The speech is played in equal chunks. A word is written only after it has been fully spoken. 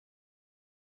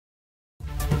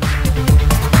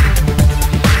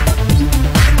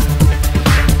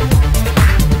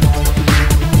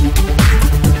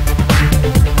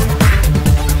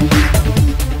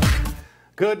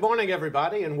Good morning,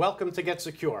 everybody, and welcome to Get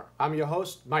Secure. I'm your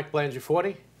host, Mike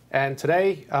Blangiforti, and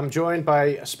today I'm joined by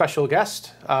a special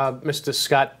guest, Mr.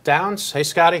 Scott Downs. Hey,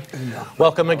 Scotty.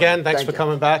 Welcome again. Thanks for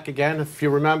coming back again. If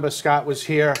you remember, Scott was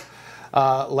here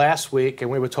last week, and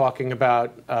we were talking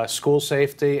about school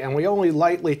safety, and we only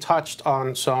lightly touched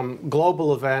on some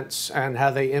global events and how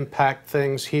they impact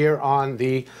things here on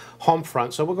the home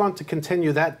front. So we're going to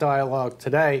continue that dialogue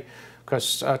today.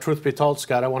 Because truth be told,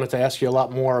 Scott, I wanted to ask you a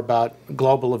lot more about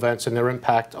global events and their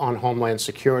impact on homeland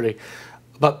security.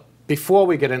 But before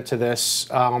we get into this,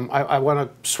 I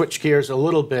want to switch gears a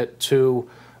little bit to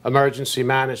emergency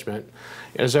management.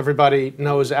 As everybody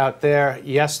knows out there,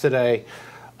 yesterday,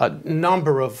 a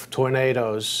number of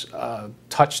tornadoes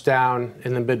touched down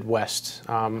in the Midwest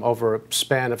over a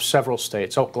span of several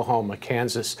states, Oklahoma,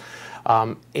 Kansas,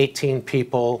 18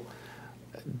 people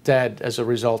dead as a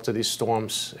result of these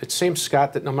storms. It seems,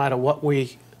 Scott, that no matter what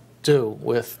we do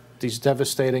with these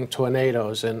devastating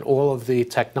tornadoes and all of the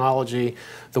technology,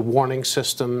 the warning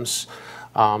systems,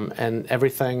 and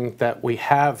everything that we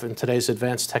have in today's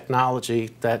advanced technology,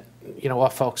 that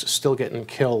our folks are still getting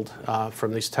killed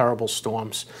from these terrible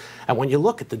storms. And when you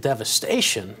look at the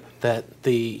devastation that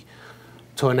the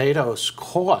tornadoes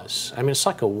cause, I mean, it's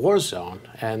like a war zone.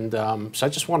 And so I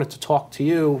just wanted to talk to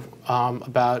you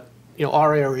about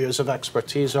our areas of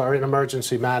expertise are in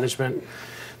emergency management.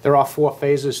 There are 4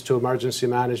 phases to emergency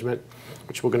management,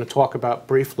 which we're going to talk about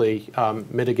briefly: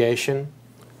 mitigation,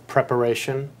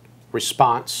 preparation,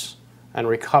 response, and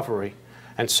recovery.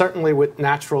 And certainly with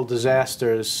natural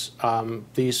disasters,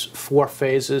 these 4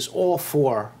 phases, all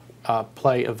 4,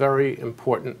 play a very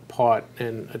important part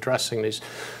in addressing these.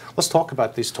 Let's talk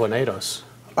about these tornadoes.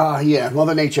 Yeah,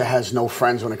 Mother Nature has no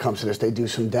friends when it comes to this. They do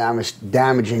some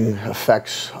damaging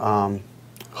effects,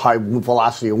 high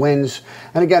velocity of winds.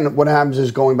 And again, what happens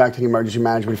is, going back to the emergency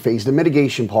management phase, the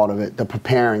mitigation part of it, the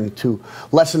preparing to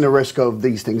lessen the risk of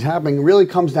these things happening, really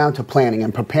comes down to planning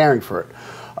and preparing for it.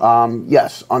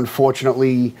 Yes,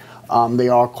 unfortunately,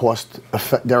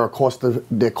 they're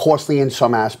costly in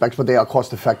some aspects, but they are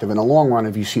cost effective in the long run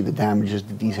if you see the damages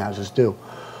that these houses do.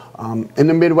 In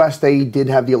the Midwest, they did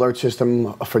have the alert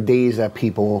system for days that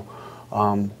people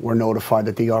were notified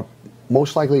that they are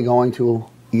most likely going to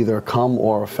either come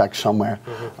or affect somewhere.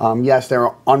 Mm-hmm. Yes, they're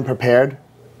unprepared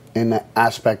in the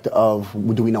aspect of,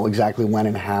 do we know exactly when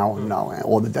and how? Mm-hmm. No,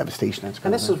 all the devastation that's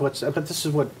going on. But this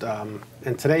is what,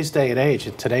 in today's day and age,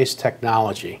 in today's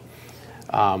technology,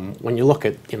 when you look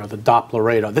at the Doppler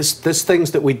radar, there's things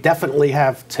that we definitely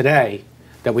have today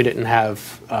that we didn't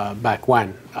have back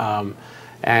when.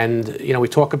 And we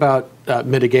talk about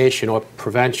mitigation or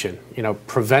prevention.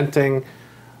 Preventing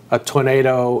a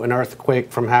tornado, an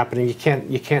earthquake from happening. You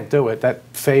can't do it. That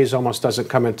phase almost doesn't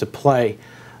come into play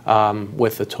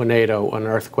with a tornado, an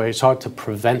earthquake. It's hard to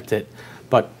prevent it.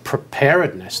 But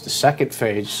preparedness, the second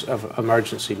phase of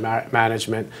emergency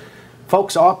management,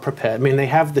 folks are prepared. I mean, they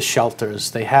have the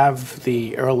shelters, they have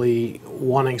the early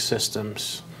warning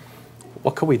systems.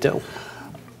 What can we do?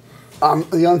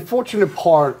 The unfortunate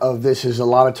part of this is, a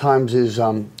lot of times, is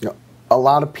a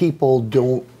lot of people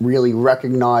don't really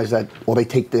recognize that, or they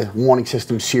take the warning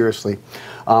system seriously.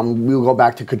 We'll go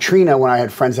back to Katrina, when I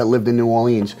had friends that lived in New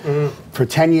Orleans. Mm-hmm. For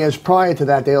 10 years prior to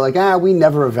that, they were like, we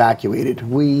never evacuated.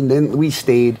 We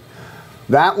stayed.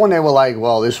 That one, they were like,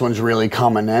 well, this one's really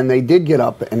coming. And they did get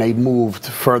up and they moved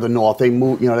further north. They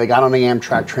moved, they got on the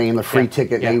Amtrak train, the free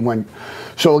ticket, and they went.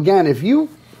 So again,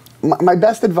 my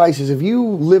best advice is, if you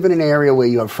live in an area where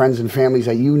you have friends and families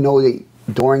that that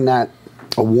during that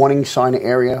a warning sign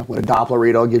area, where a Doppler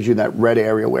radar gives you that red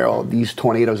area where these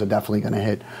tornadoes are definitely going to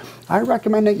hit, I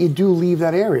recommend that you do leave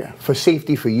that area for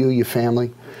safety, for you, your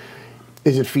family.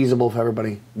 Is it feasible for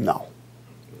everybody? No.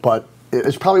 But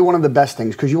it's probably one of the best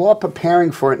things, because you are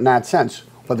preparing for it in that sense.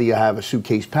 Whether you have a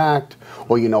suitcase packed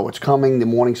or you know what's coming, the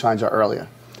warning signs are earlier.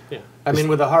 I mean,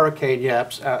 with a hurricane, yeah,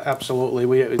 absolutely.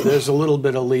 There's a little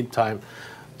bit of lead time.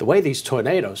 The way these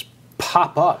tornadoes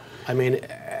pop up, I mean,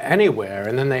 anywhere,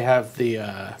 and then they have the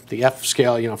F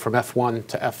scale, from F1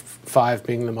 to F5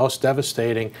 being the most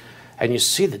devastating, and you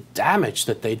see the damage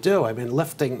that they do. I mean,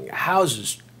 lifting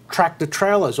houses, tractor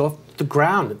trailers off the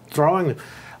ground, and throwing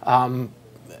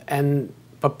them,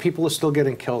 but people are still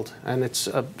getting killed, and it's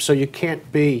so you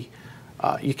can't be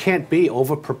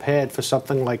over prepared for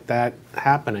something like that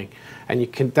happening. And you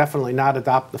can definitely not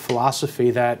adopt the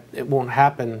philosophy that it won't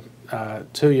happen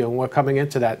to you. And we're coming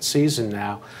into that season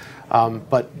now.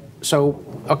 So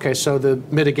the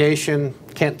mitigation,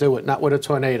 can't do it, not with a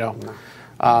tornado.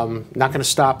 Not going to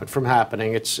stop it from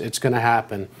happening. It's going to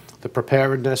happen. The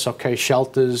preparedness,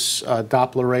 shelters,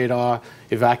 Doppler radar,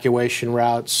 evacuation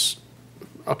routes,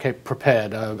 okay,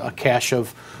 prepared, a cache of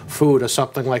food or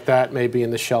something like that, maybe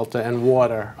in the shelter, and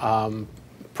water,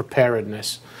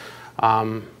 preparedness,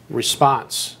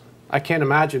 response. I can't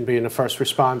imagine being a first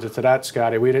responder to that,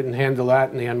 Scotty. We didn't handle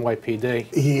that in the NYPD.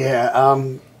 Yeah,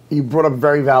 you brought up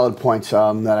very valid points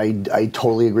that I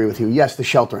totally agree with you. Yes, the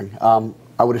sheltering.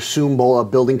 I would assume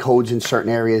building codes in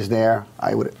certain areas there.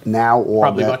 I would now or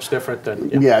probably much different than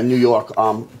New York.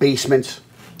 Basements.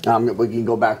 We can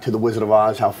go back to the Wizard of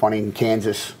Oz. How funny in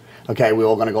Kansas. Okay, we're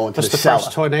all going to go into the cellar. The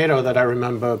first tornado that I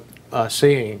remember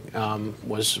seeing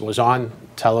was on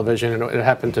television, and it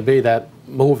happened to be that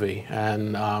movie.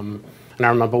 And I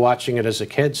remember watching it as a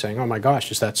kid, saying, "Oh my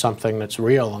gosh, is that something that's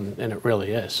real?" And it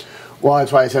really is. Well,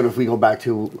 that's why I said if we go back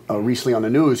to recently on the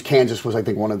news, Kansas was, I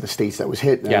think, one of the states that was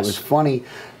hit. And yes. It was funny.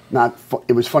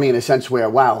 It was funny in a sense where,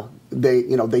 wow, they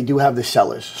do have the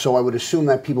cellars. So I would assume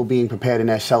that people being prepared in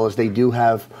their cellars, they do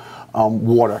have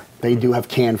water. They do have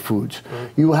canned foods.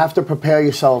 Mm-hmm. You have to prepare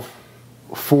yourself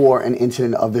for an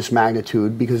incident of this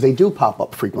magnitude because they do pop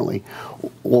up frequently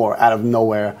or out of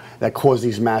nowhere that cause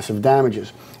these massive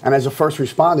damages. And as a first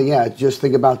responder, yeah, just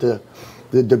think about the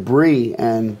debris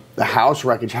and the house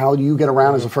wreckage. How do you get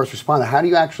around as a first responder? How do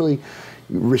you actually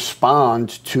respond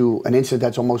to an incident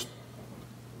that's almost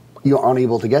you're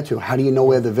unable to get to? How do you know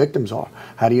where the victims are?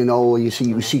 How do you know you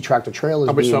see tractor trailers?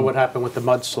 We saw what happened with the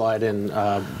mudslide in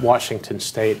Washington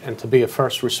State, and to be a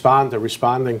first responder,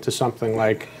 responding to something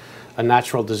like a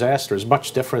natural disaster is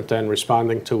much different than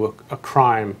responding to a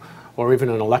crime or even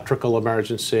an electrical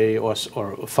emergency or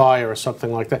a fire or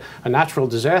something like that. A natural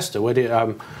disaster, where do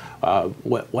you,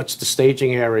 what's the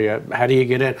staging area? How do you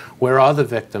get in? Where are the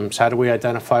victims? How do we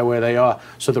identify where they are?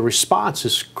 So the response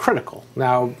is critical.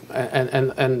 Now,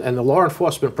 and the law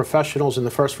enforcement professionals and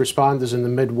the first responders in the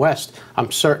Midwest,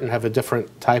 I'm certain, have a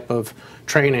different type of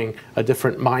training, a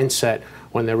different mindset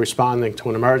when they're responding to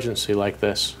an emergency like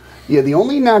this. Yeah, the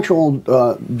only natural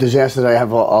disaster that I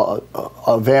have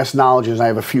a vast knowledge is I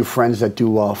have a few friends that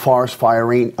do forest fire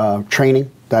training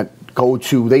that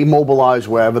they mobilize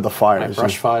wherever the fire is.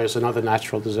 Brush fire is another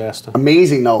natural disaster.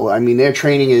 Amazing, though. I mean, their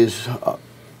training is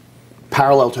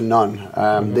parallel to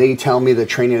none. They tell me the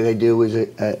training that they do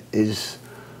is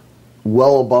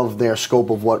well above their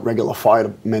scope of what regular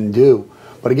firemen do.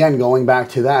 But again, going back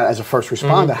to that, as a first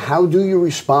responder, how do you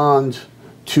respond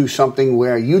to something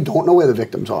where you don't know where the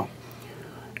victims are?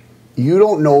 You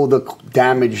don't know the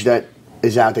damage that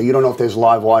is out there. You don't know if there's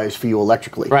live wires for you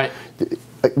electrically. Right.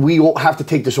 We all have to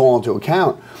take this all into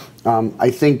account.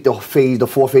 I think the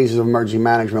 4 phases of emergency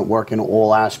management work in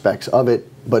all aspects of it,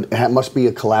 but it must be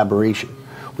a collaboration.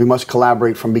 We must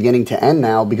collaborate from beginning to end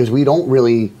now because we don't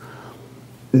really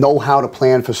know how to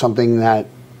plan for something that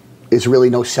is really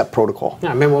no set protocol.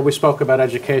 Yeah, I mean, well, we spoke about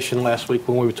education last week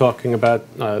when we were talking about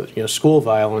school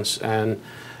violence, and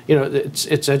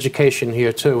it's education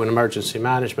here too in emergency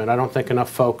management. I don't think enough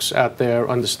folks out there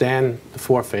understand the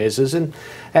 4 phases,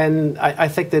 and I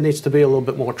think there needs to be a little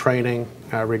bit more training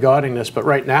regarding this. But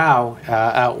right now,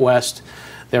 out west,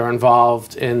 they're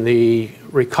involved in the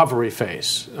recovery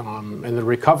phase, and the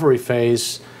recovery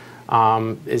phase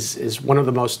is one of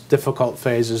the most difficult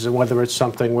phases, and whether it's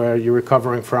something where you're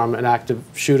recovering from an active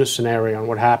shooter scenario and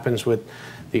what happens with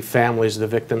the families, the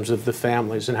victims of the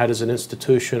families, and how does an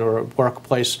institution or a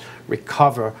workplace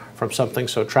recover from something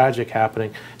so tragic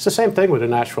happening. It's the same thing with a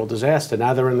natural disaster.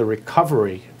 Now they're in the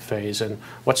recovery phase, and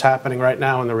what's happening right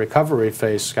now in the recovery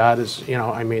phase, Scott, is,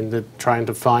 they're trying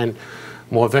to find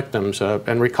more victims.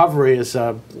 And recovery is,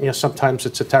 sometimes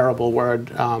it's a terrible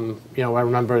word. I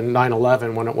remember in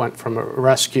 9/11 when it went from a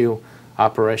rescue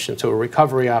operation to a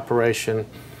recovery operation,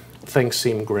 things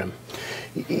seem grim.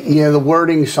 Yeah, the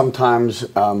wording sometimes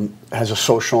has a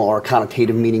social or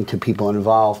connotative meaning to people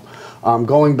involved.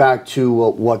 Going back to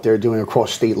what they're doing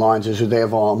across state lines is that they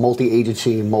have a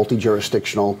multi-agency,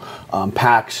 multi-jurisdictional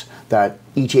PACs that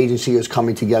each agency is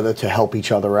coming together to help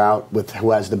each other out with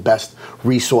who has the best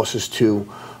resources to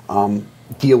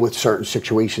deal with certain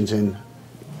situations in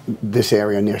this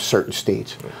area near certain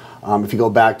states. If you go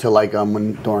back to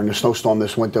when during the snowstorm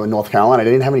this winter in North Carolina,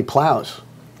 they didn't have any plows.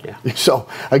 Yeah. So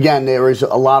again, there is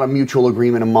a lot of mutual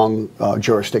agreement among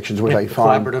jurisdictions, which I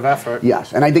find collaborative effort.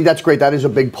 Yes, and I think that's great. That is a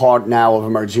big part now of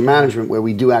emergency management, where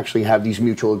we do actually have these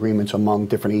mutual agreements among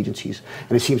different agencies,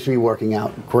 and it seems to be working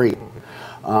out great.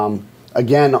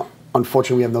 Again,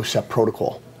 unfortunately, we have no set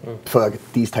protocol for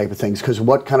these type of things, because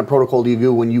what kind of protocol do you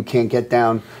do when you can't get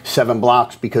down 7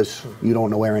 blocks because you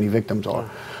don't know where any victims are?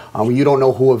 You don't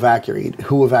know who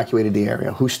evacuated the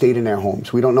area, who stayed in their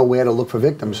homes. We don't know where to look for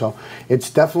victims. So it's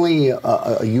definitely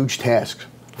a huge task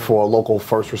for local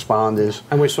first responders.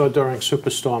 And we saw during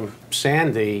Superstorm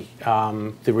Sandy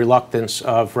the reluctance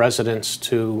of residents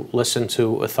to listen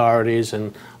to authorities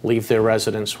and leave their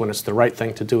residence when it's the right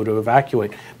thing to do to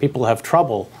evacuate. People have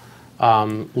trouble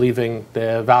leaving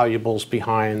their valuables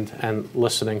behind and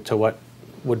listening to what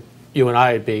would you and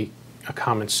I be a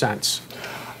common sense.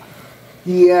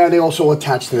 Yeah, they also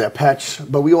attach to their pets,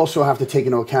 but we also have to take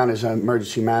into account as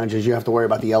emergency managers, you have to worry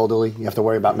about the elderly, you have to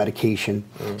worry about medication.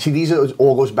 See, these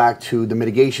all goes back to the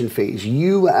mitigation phase.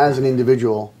 You as an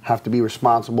individual have to be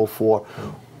responsible for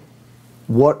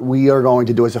what we are going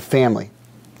to do as a family.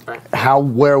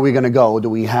 Where are we going to go? Do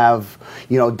we have,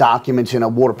 documents in a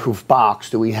waterproof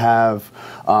box? Do we have,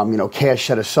 cash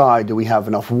set aside? Do we have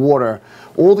enough water?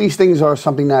 All these things are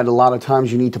something that a lot of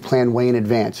times you need to plan way in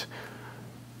advance.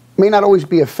 May not always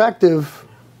be effective,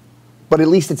 but at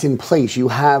least it's in place. You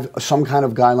have some kind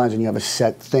of guidelines and you have a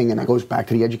set thing, and it goes back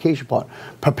to the education part.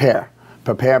 Prepare,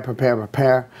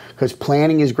 because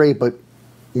planning is great, but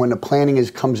when the planning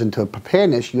comes into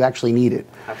preparedness, you actually need it.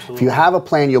 Absolutely. If you have a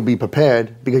plan, you'll be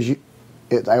prepared, because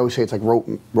I always say it's like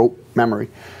rote memory.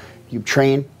 You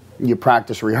train, you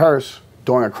practice, rehearse.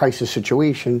 During a crisis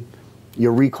situation,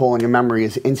 your recall and your memory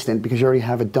is instant because you already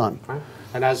have it done. Right.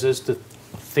 And as is the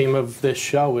theme of this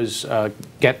show is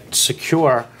get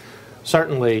secure.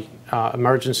 Certainly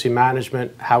emergency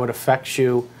management, how it affects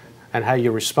you and how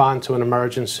you respond to an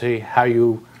emergency, how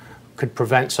you could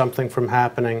prevent something from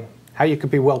happening, how you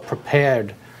could be well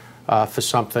prepared for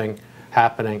something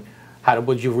happening,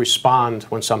 would you respond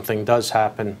when something does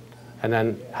happen, and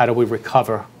then how do we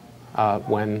recover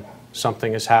when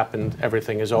something has happened,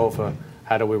 everything is over,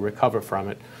 how do we recover from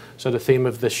it? So the theme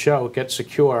of this show, Get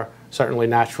Secure, certainly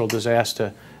natural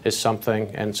disaster is something,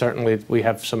 and certainly we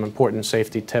have some important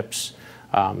safety tips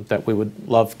that we would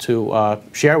love to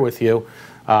share with you.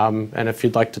 And if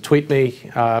you'd like to tweet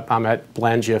me, I'm at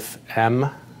Blangif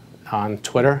on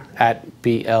Twitter, at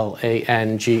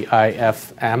BLANGIFM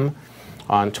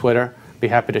on Twitter. Be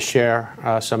happy to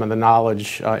share some of the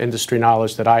knowledge, industry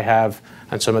knowledge that I have,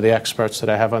 and some of the experts that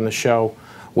I have on the show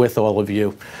with all of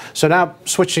you. So now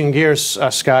switching gears,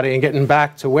 Scotty, and getting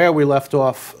back to where we left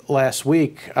off last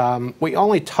week, we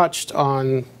only touched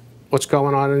on what's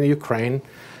going on in the Ukraine,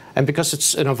 and because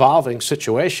it's an evolving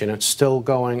situation, it's still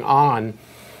going on.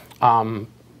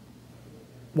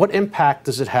 What impact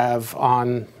does it have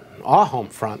on our home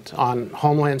front, on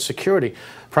Homeland Security?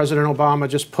 President Obama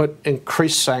just put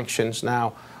increased sanctions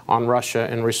now on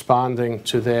Russia in responding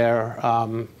to their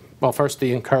well, first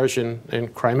the incursion in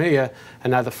Crimea, and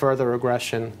now the further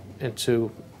aggression into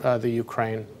the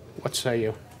Ukraine. What say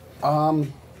you?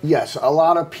 Yes, a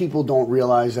lot of people don't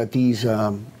realize that these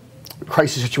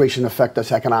crisis situations affect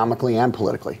us economically and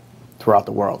politically throughout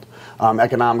the world.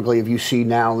 Economically, if you see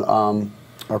now,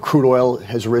 our crude oil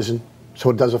has risen,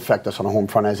 so it does affect us on the home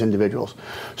front as individuals.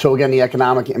 So again, the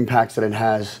economic impacts that it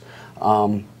has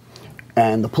and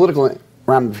the political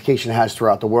ramification it has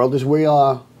throughout the world is we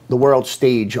are the world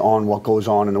stage on what goes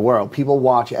on in the world. People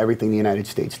watch everything the United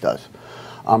States does.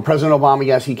 President Obama,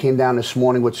 yes, he came down this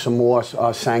morning with some more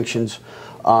sanctions.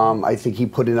 I think he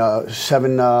put in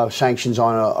 7 sanctions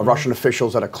on Russian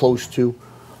officials that are close to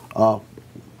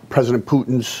President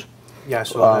Putin's. Yeah, I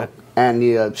saw that. And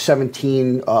the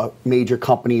 17 major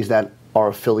companies that are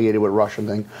affiliated with Russian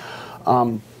thing.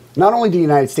 Not only do the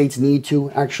United States need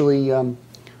to actually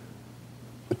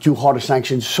do harder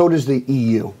sanctions, so does the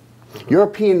EU.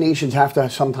 European nations have to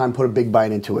sometime put a big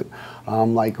bite into it.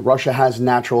 Like Russia has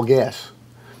natural gas.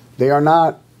 They are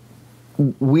not,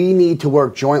 we need to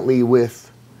work jointly with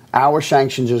our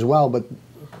sanctions as well, but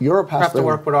Europe has to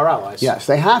work with our allies. Yes,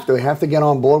 they have to. They have to get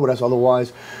on board with us,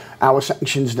 otherwise our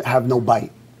sanctions have no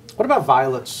bite. What about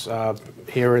violence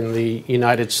here in the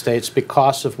United States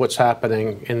because of what's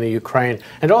happening in the Ukraine?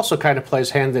 It also kind of plays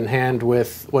hand in hand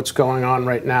with what's going on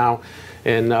right now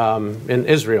in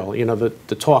Israel. You know,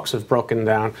 the talks have broken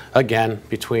down again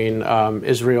between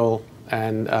Israel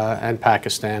and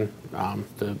Pakistan,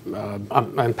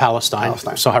 and Palestine.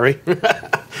 Sorry,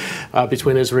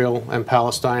 between Israel and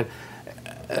Palestine.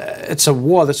 It's a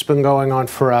war that's been going on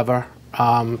forever.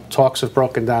 Talks have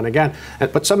broken down again,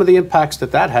 but some of the impacts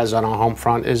that has on our home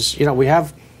front is, you know, we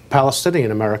have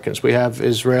Palestinian Americans, we have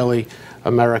Israeli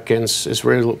Americans,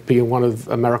 Israel being one of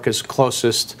America's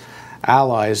closest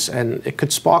allies, and it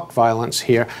could spark violence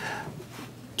here.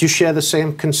 Do you share the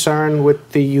same concern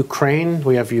with the Ukraine?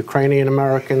 We have Ukrainian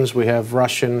Americans, we have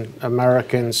Russian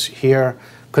Americans here.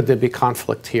 Could there be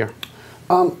conflict here?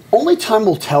 Only time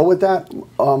will tell with that.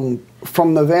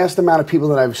 From the vast amount of people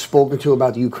that I've spoken to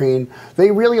about the Ukraine, they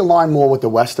really align more with the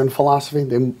Western philosophy.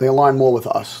 They align more with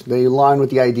us. They align with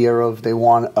the idea of they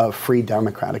want a free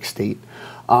democratic state.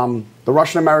 The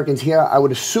Russian Americans here, I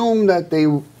would assume that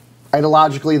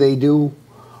ideologically they do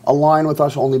align with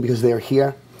us only because they're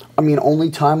here. I mean, only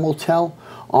time will tell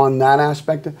on that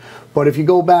aspect. But if you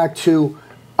go back to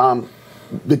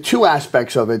the two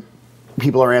aspects of it,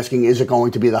 people are asking, is it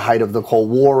going to be the height of the Cold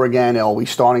War again? Are we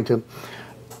starting to?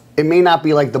 It may not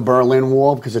be like the Berlin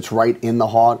Wall because it's right in the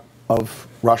heart of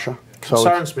Russia. So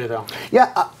concerns me, though.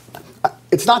 Yeah,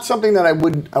 it's not something that I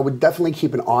would definitely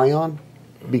keep an eye on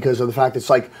because of the fact it's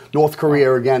like North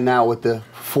Korea again now with the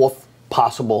fourth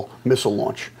possible missile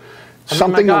launch.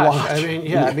 Something to watch. I mean,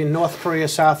 yeah, I mean, North Korea,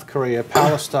 South Korea,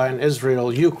 Palestine,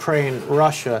 Israel, Ukraine,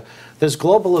 Russia. There's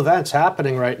global events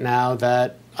happening right now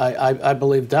that I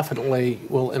believe definitely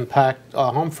will impact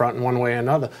our home front in one way or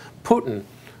another. Putin,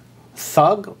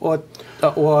 thug or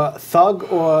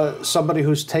somebody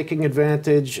who's taking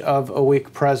advantage of a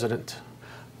weak president?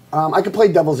 I could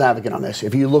play devil's advocate on this.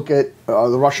 If you look at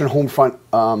the Russian home front,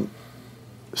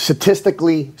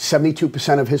 statistically,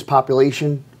 72% of his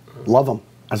population love him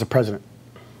as a president.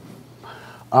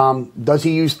 Does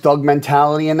he use thug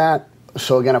mentality in that?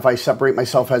 So again, if I separate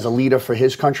myself as a leader for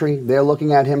his country, they're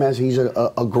looking at him as he's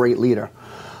a great leader.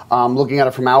 Looking at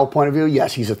it from our point of view,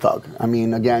 yes, he's a thug. I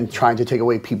mean, again, trying to take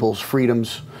away people's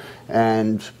freedoms,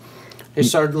 and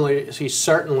he's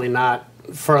certainly not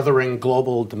furthering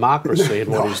global democracy in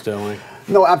what he's doing.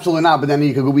 No, absolutely not. But then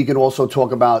we can also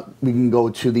talk about, we can go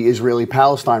to the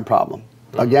Israeli-Palestine problem.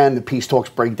 Again, the peace talks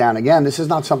break down again. This is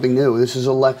not something new. This is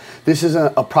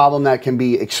a problem that can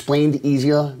be explained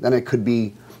easier than it could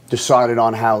be decided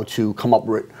on how to come up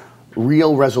with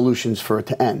real resolutions for it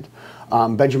to end.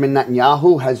 Benjamin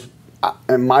Netanyahu has,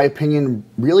 in my opinion,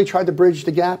 really tried to bridge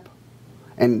the gap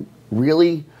and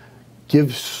really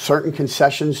give certain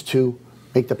concessions to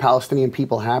make the Palestinian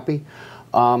people happy.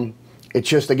 It's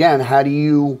just, again, how do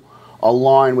you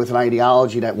align with an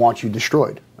ideology that wants you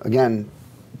destroyed? Again,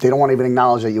 they don't want to even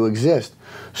acknowledge that you exist.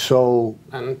 So,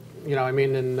 and you know, I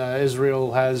mean, and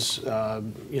Israel has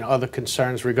you know, other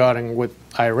concerns regarding with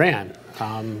Iran.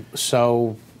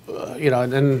 You know,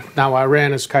 and now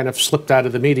Iran has kind of slipped out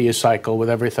of the media cycle with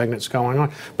everything that's going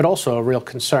on, but also a real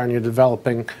concern. You're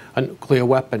developing a nuclear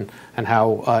weapon and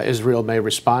how Israel may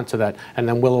respond to that. And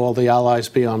then will all the allies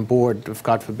be on board if,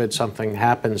 God forbid, something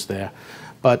happens there?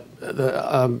 But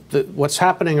what's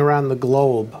happening around the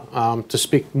globe, to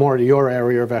speak more to your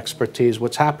area of expertise,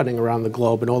 what's happening around the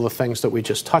globe and all the things that we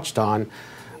just touched on,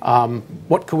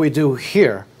 what can we do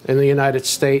here in the United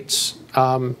States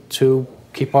to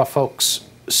keep our folks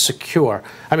secure?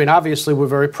 I mean, obviously, we're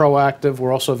very proactive.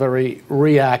 We're also very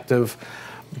reactive.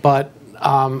 But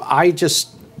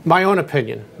my own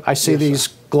opinion, I see these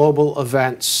global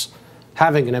events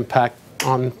having an impact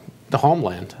on the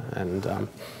homeland. And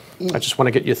I just want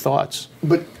to get your thoughts.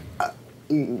 But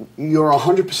you're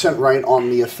 100% right on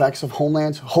the effects of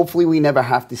homelands. Hopefully, we never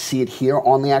have to see it here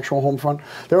on the actual home front.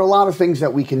 There are a lot of things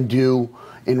that we can do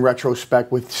in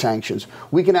retrospect with sanctions.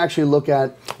 We can actually look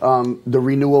at the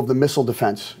renewal of the missile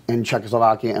defense in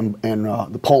Czechoslovakia and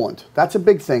the Poland. That's a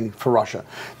big thing for Russia.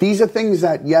 These are things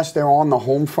that, yes, they're on the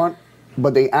home front,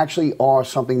 but they actually are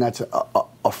something that's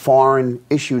a foreign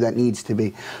issue that needs to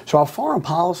be. So our foreign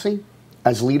policy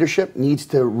as leadership needs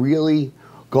to really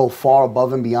go far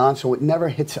above and beyond so it never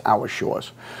hits our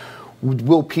shores.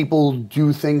 Will people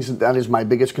do things? That is my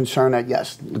biggest concern. That,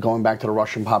 yes, going back to the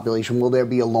Russian population, will there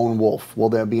be a lone wolf? Will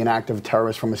there be an act of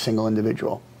terrorist from a single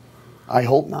individual? I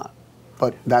hope not.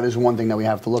 But that is one thing that we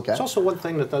have to look at. It's also one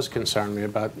thing that does concern me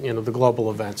about, you know, the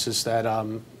global events is that,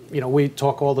 you know, we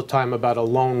talk all the time about a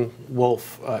lone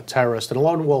wolf terrorist. And a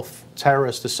lone wolf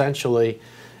terrorist essentially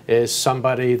is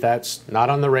somebody that's not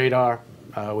on the radar.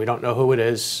 We don't know who it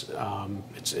is.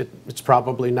 It's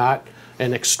probably not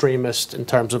an extremist in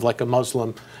terms of like a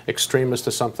Muslim extremist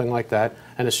or something like that.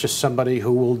 And it's just somebody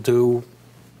who will do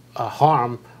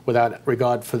harm without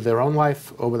regard for their own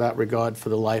life or without regard for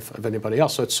the life of anybody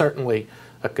else. So it's certainly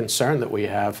a concern that we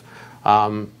have.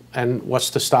 And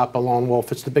what's to stop a lone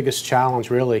wolf? It's the biggest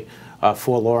challenge, really,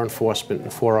 for law enforcement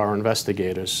and for our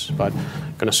investigators. But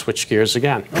I'm going to switch gears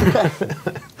again. Okay.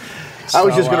 I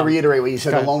was just going to reiterate what you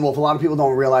said, a lone wolf. A lot of people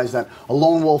don't realize that a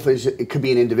lone wolf it could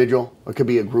be an individual, it could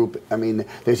be a group. I mean,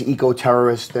 there's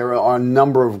eco-terrorists. There are a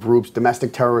number of groups,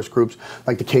 domestic terrorist groups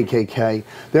like the KKK.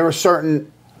 There are certain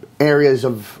areas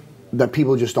that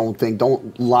people just don't think,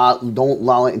 don't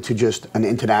lull it into just an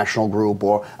international group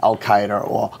or Al-Qaeda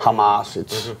or Hamas.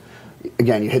 It's,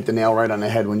 again, you hit the nail right on the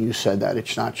head when you said that.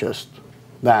 It's not just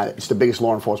that. It's the biggest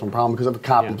law enforcement problem because of a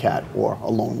copycat or a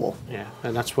lone wolf. Yeah,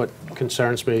 and that's what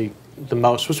concerns me the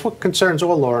most. It's what concerns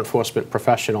all law enforcement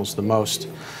professionals the most.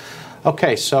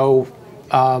 Okay, so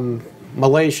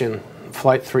Malaysian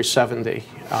Flight 370.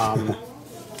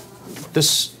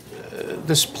 this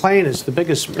plane is the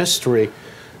biggest mystery,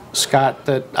 Scott,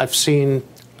 that I've seen.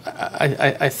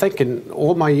 I think in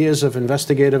all my years of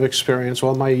investigative experience,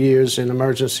 all my years in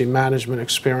emergency management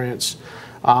experience,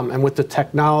 and with the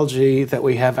technology that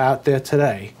we have out there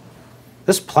today,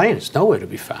 this plane is nowhere to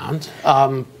be found.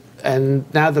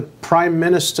 And now the Prime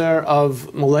Minister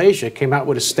of Malaysia came out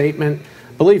with a statement,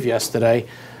 I believe yesterday,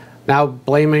 now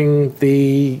blaming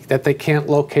that they can't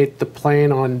locate the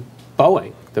plane on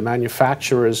Boeing, the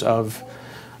manufacturers of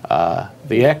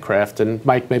the aircraft. And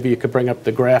Mike, maybe you could bring up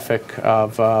the graphic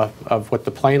of what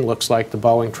the plane looks like, the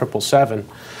Boeing 777,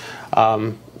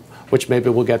 which maybe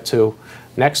we'll get to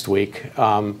next week.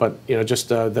 But you know, just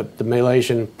the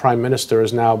Malaysian Prime Minister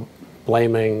is now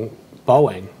blaming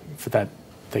Boeing for that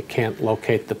they can't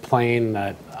locate the plane.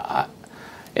 That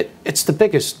it's the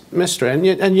biggest mystery,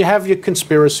 and you have your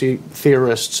conspiracy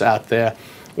theorists out there,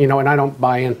 you know, and I don't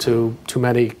buy into too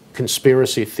many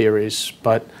conspiracy theories,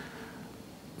 but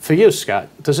for you, Scott,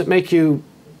 does it make you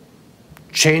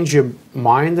change your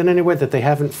mind in any way that they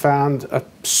haven't found a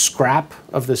scrap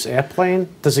of this airplane?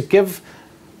 Does it give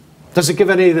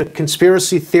any of the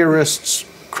conspiracy theorists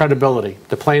credibility?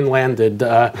 The plane landed,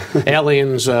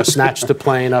 aliens snatched the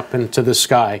plane up into the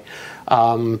sky.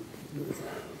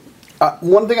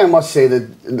 One thing I must say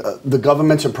that the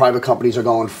governments and private companies are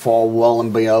going far well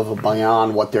and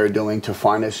beyond what they're doing to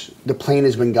find us. The plane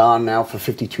has been gone now for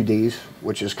 52 days,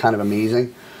 which is kind of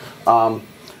amazing.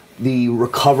 The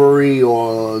recovery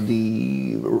or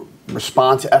the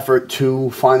response effort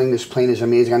to finding this plane is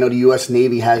amazing. I know the U.S.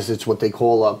 Navy has what they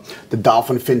call the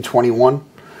Dolphin Fin 21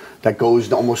 that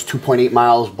goes almost 2.8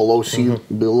 miles below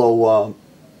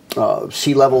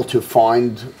sea level to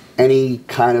find any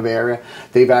kind of area.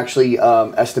 They've actually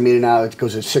estimated now it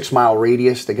goes a 6-mile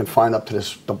radius. They can find up to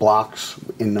the blocks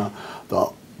in the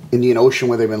Indian Ocean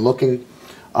where they've been looking.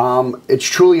 It's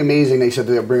truly amazing. They said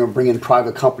they're bring in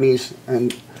private companies,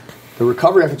 and the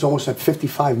recovery effort's almost at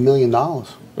 $55 million.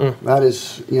 That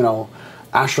is, you know,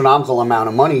 astronomical amount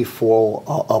of money for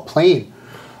a plane.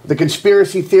 The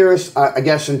conspiracy theorists, I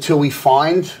guess, until we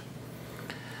find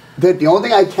that, the only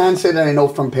thing I can say that I know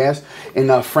from past, in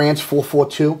France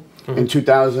 442 in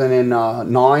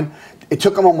 2009, it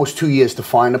took them almost 2 years to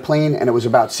find the plane, and it was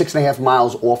about 6.5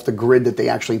 miles off the grid that they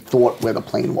actually thought where the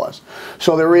plane was.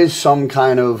 So there is some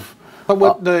kind of... But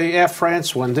what the Air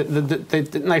France one,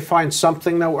 didn't they find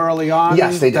something though early on?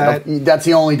 Yes, they did. That's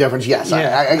the only difference, yes.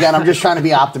 Yeah. Again, I'm just trying to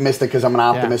be optimistic because I'm an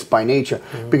optimist by nature.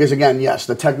 Because again, yes,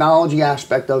 the technology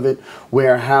aspect of it,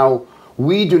 where how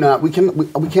we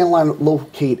can't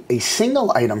locate a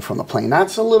single item from the plane.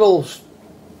 That's a little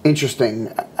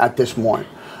interesting at this point.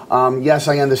 Yes,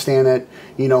 I understand that,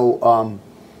 you know,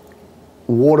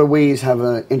 waterways have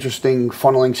an interesting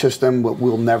funneling system, but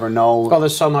we'll never know. Well,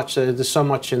 there's so much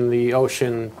in the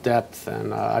ocean depth,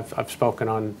 and I've spoken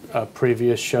on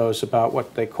previous shows about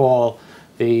what they call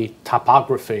the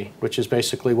topography, which is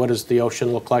basically what does the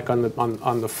ocean look like on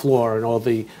the floor, and all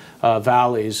the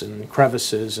valleys and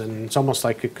crevices, and it's almost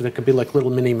like it could be like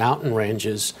little mini mountain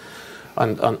ranges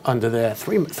under there,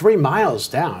 3 miles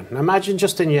down. Now imagine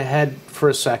just in your head for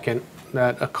a second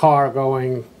that a car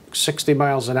going 60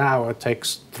 miles an hour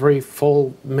takes 3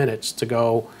 full minutes to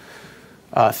go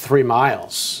 3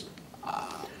 miles.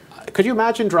 Could you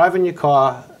imagine driving your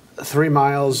car 3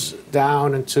 miles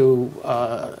down into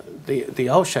the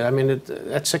ocean? I mean,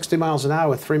 at 60 miles an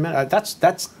hour, 3 minutes.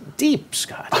 That's deep,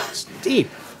 Scott. That's deep.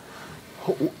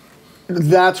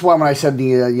 That's why when I said the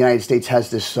United States has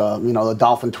this, you know, the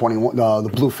Dolphin 21, the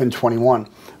Bluefin 21.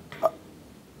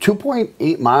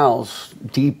 2.8 miles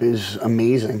deep is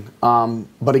amazing.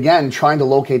 But again, trying to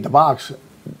locate the box,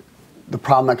 the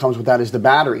problem that comes with that is the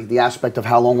battery, the aspect of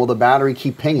how long will the battery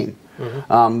keep pinging.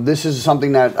 This is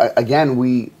something that, again,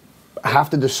 we have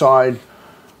to decide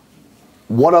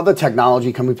what other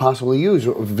technology can we possibly use.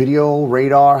 Video,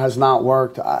 radar has not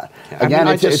worked. Again,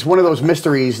 it's one of those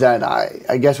mysteries that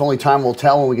I guess only time will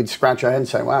tell, and we can scratch our head and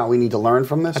say, wow, we need to learn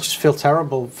from this. I just feel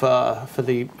terrible for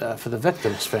the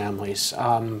victims' families.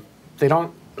 They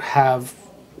don't have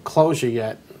closure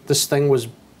yet. This thing was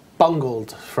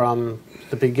bungled from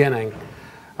the beginning,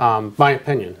 my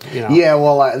opinion. You know? Yeah,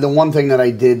 well, the one thing that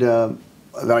I did that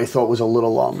I thought was a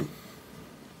little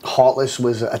heartless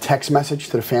was a text message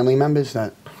to the family members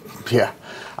that, yeah,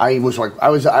 I was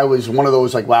one of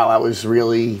those like, wow,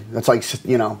 that's like,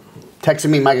 you know,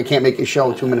 texting me, Mike, I can't make your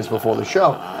show 2 minutes before the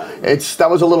show. That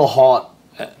was a little hard.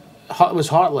 It was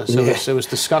heartless. It was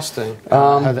disgusting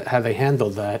how they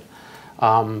handled that.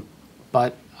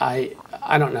 But I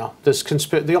don't know.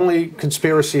 The only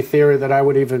conspiracy theory that I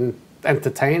would even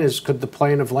entertain is, could the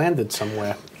plane have landed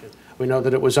somewhere? We know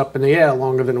that it was up in the air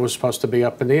longer than it was supposed to be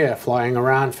up in the air, flying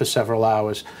around for several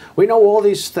hours. We know all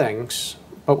these things,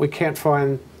 but we can't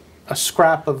find a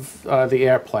scrap of the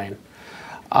airplane.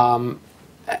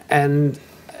 And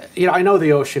you know, I know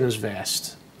the ocean is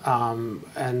vast, but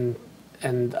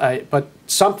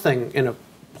something in a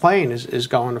plane is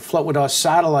going to float with our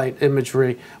satellite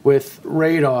imagery, with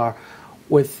radar,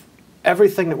 with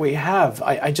everything that we have.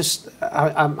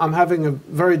 I'm having a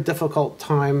very difficult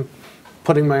time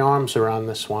putting my arms around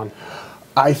this one.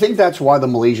 I think that's why the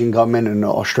Malaysian government and the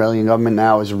Australian government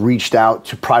now has reached out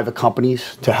to private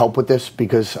companies to help with this,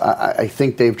 because I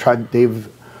think they've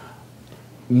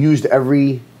used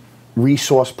every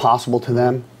resource possible to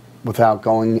them without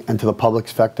going into the public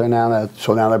sector now.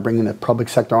 So now they're bringing the public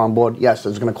sector on board. Yes,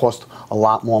 it's going to cost a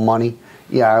lot more money.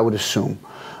 Yeah, I would assume.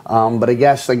 But I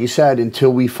guess, like you said,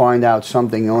 until we find out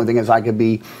something, the only thing is I could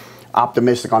be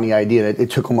optimistic on the idea that it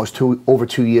took almost over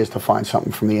 2 years to find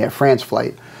something from the Air France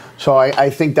flight. So I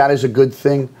think that is a good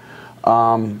thing.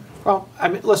 Well, I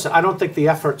mean, listen, I don't think the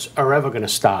efforts are ever going to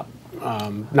stop.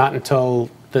 Not until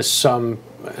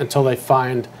until they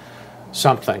find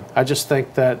something. I just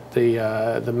think that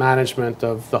the management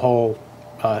of the whole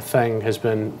thing has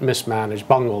been mismanaged,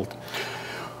 bungled.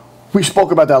 We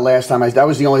spoke about that last time. That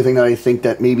was the only thing that I think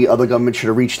that maybe other governments should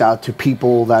have reached out to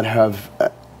people that have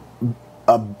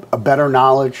a better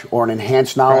knowledge or an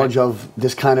enhanced knowledge of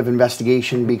this kind of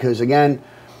investigation. Because again,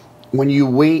 when you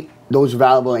wait those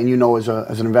valuable, and you know as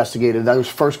an investigator, those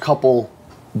first couple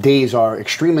days are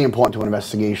extremely important to an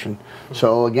investigation.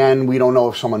 So again, we don't know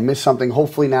if someone missed something.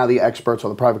 Hopefully now the experts or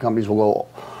the private companies will go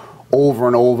over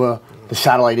and over the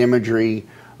satellite imagery,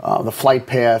 the flight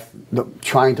path,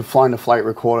 trying to find the flight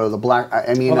recorder,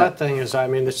 I mean... Well, that thing is, I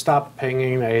mean, they stopped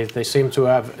pinging. They seem to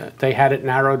have, they had it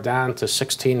narrowed down to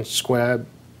 16 square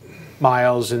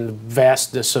miles in the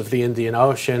vastness of the Indian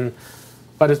Ocean.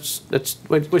 But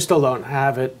we still don't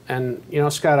have it, and you know,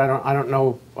 Scott, I don't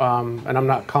know, and I'm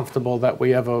not comfortable that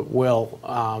we ever will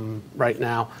right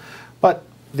now. But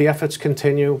the efforts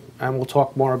continue, and we'll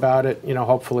talk more about it, you know,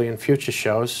 hopefully in future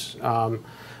shows.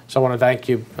 So I want to thank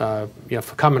you, you know,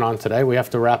 for coming on today. We have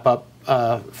to wrap up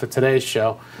for today's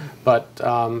show, but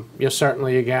you know,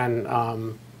 certainly again,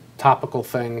 topical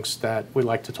things that we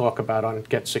like to talk about on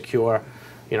Get Secure,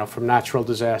 you know, from natural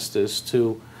disasters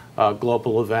to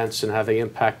global events and how they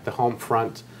impact the home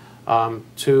front,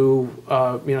 to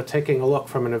you know, taking a look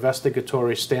from an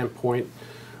investigatory standpoint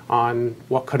on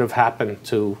what could have happened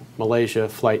to Malaysia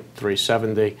Flight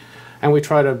 370. And we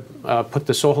try to put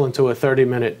this all into a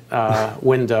 30-minute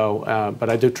window, but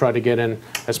I do try to get in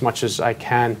as much as I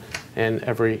can in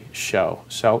every show.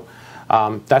 So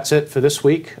that's it for this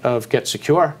week of Get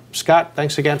Secure. Scott,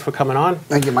 thanks again for coming on.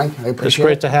 Thank you, Mike. I appreciate it. It's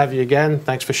great to have you again.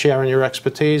 Thanks for sharing your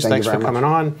expertise. Thanks for coming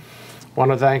on.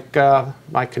 Want to thank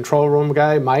my control room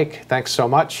guy, Mike. Thanks so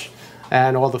much.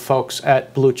 And all the folks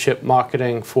at Blue Chip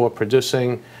Marketing for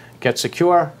producing Get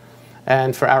Secure,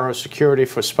 and for Arrow Security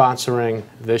for sponsoring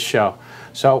this show.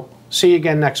 So see you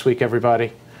again next week,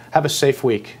 everybody. Have a safe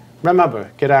week. Remember,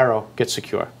 get Arrow, get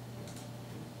secure.